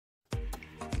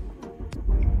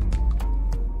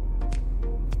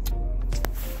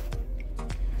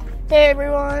Hey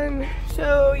everyone,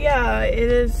 so yeah,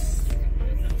 it is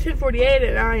 10:48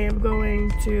 and I am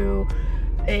going to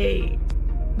a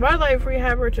wildlife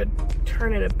rehabber to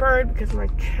turn in a bird because my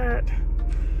cat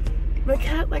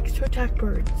likes to attack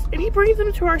birds and he brings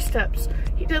them to our steps.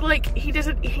 He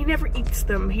never eats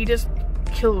them, he just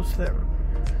kills them.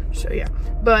 So yeah,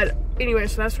 but anyway,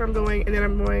 so that's where I'm going, and then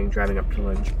I'm driving up to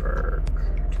Lynchburg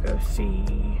to go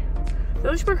see the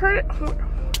Lynchburg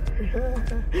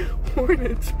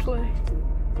Hornets play.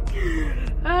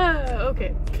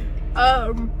 Okay.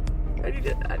 I need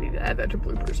to add that to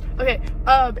bloopers. Okay.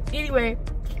 Anyway,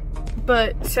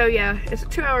 but so yeah, it's a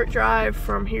 2-hour drive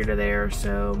from here to there.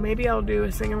 So maybe I'll do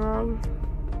a sing along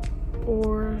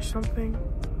or something.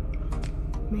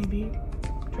 Maybe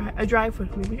a drive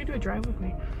with me. We could do a drive with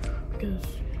me because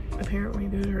apparently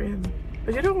those are in.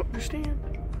 But I don't understand.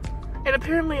 And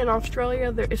apparently in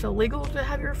Australia, it's illegal to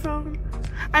have your phone.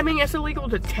 I mean, it's illegal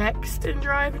to text and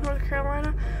drive in North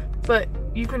Carolina, but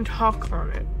you can talk on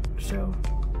it, so,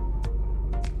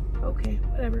 okay,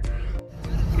 whatever.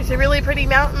 It's a really pretty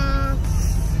mountain.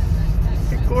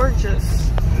 They're gorgeous.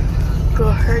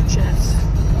 Gorgeous.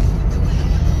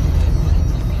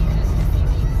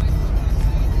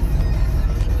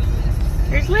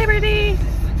 There's Liberty.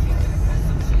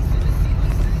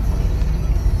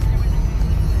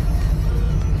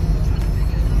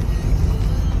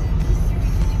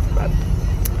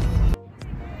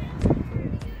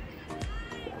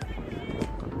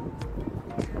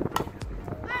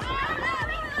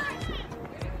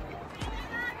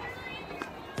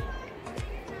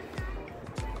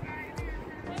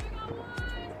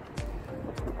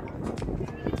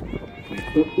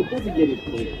 But the designated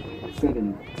player,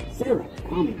 7, Sarah,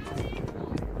 coming.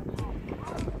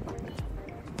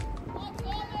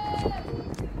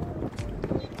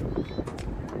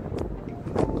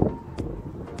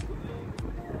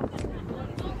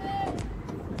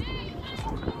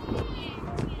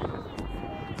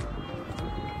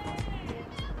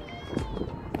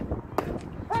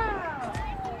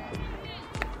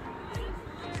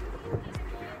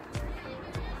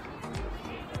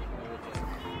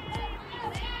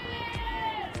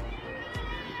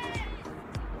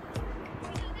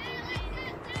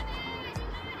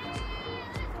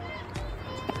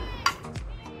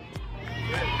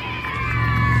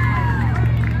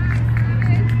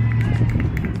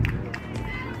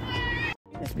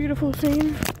 Beautiful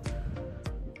scene.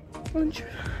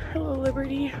 Hello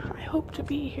Liberty. I hope to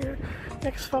be here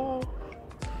next fall.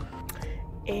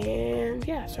 And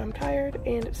yeah, so I'm tired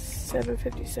and it's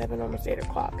 7:57, almost 8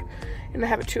 o'clock. And I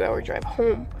have a 2-hour drive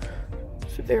home.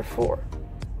 So therefore,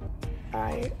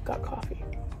 I got coffee.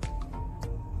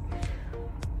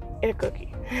 And a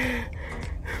cookie.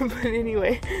 But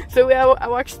anyway, so I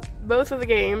watched both of the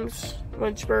games.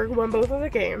 Lynchburg won both of the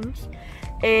games.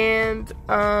 And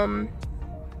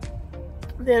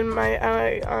then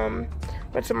I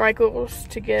went to Michael's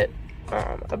to get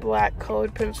a black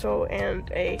colored pencil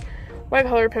and a white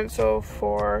colored pencil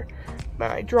for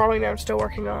my drawing that I'm still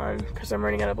working on because I'm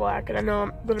running out of black and I know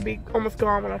I'm going to be almost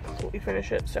gone when I completely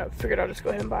finish it, so I figured I'll just go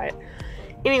ahead and buy it.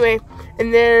 Anyway,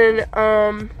 and then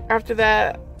after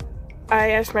that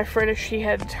I asked my friend if she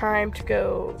had time to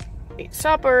go eat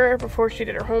supper before she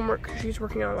did her homework because she's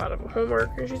working on a lot of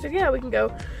homework, and she said yeah, we can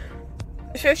go.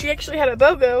 So she actually had a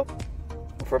BOGO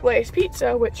for Blaze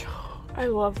Pizza, which I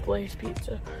love Blaze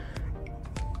Pizza.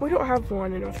 We don't have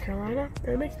one in North Carolina,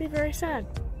 and it makes me very sad.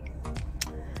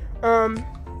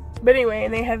 But anyway,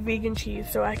 and they have vegan cheese,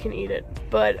 so I can eat it.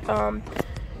 But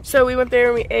so we went there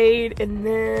and we ate, and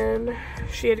then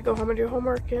she had to go home and do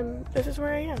homework, and this is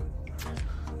where I am.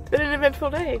 It's been an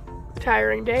eventful day,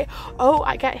 tiring day. Oh,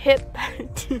 I got hit.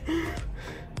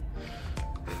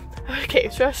 Okay,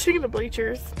 so I was sitting in the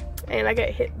bleachers, and I got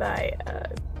hit by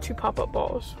 2 pop-up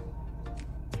balls.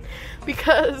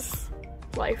 Because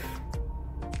life.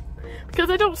 Because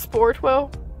I don't sport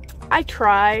well. I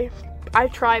try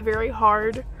very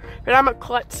hard, but I'm a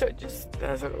klutz, so it just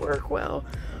doesn't work well.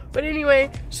 But anyway,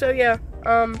 so yeah,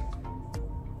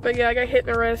 but yeah, I got hit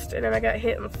in the wrist, and then I got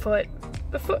hit in the foot.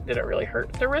 The foot didn't really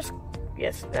hurt. The wrist,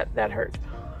 yes, that hurt,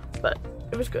 but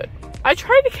it was good. I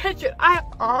tried to catch it. I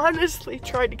honestly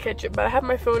tried to catch it, but I have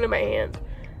my phone in my hand,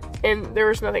 and there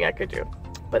was nothing I could do.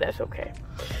 But that's okay.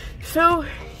 So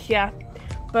yeah,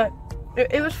 but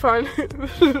it was fun.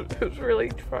 It was really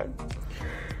fun.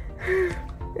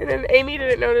 And then Amy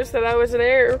didn't notice that I was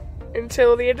there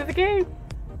until the end of the game.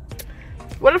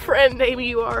 What a friend, Amy,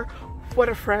 you are. What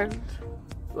a friend.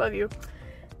 Love you.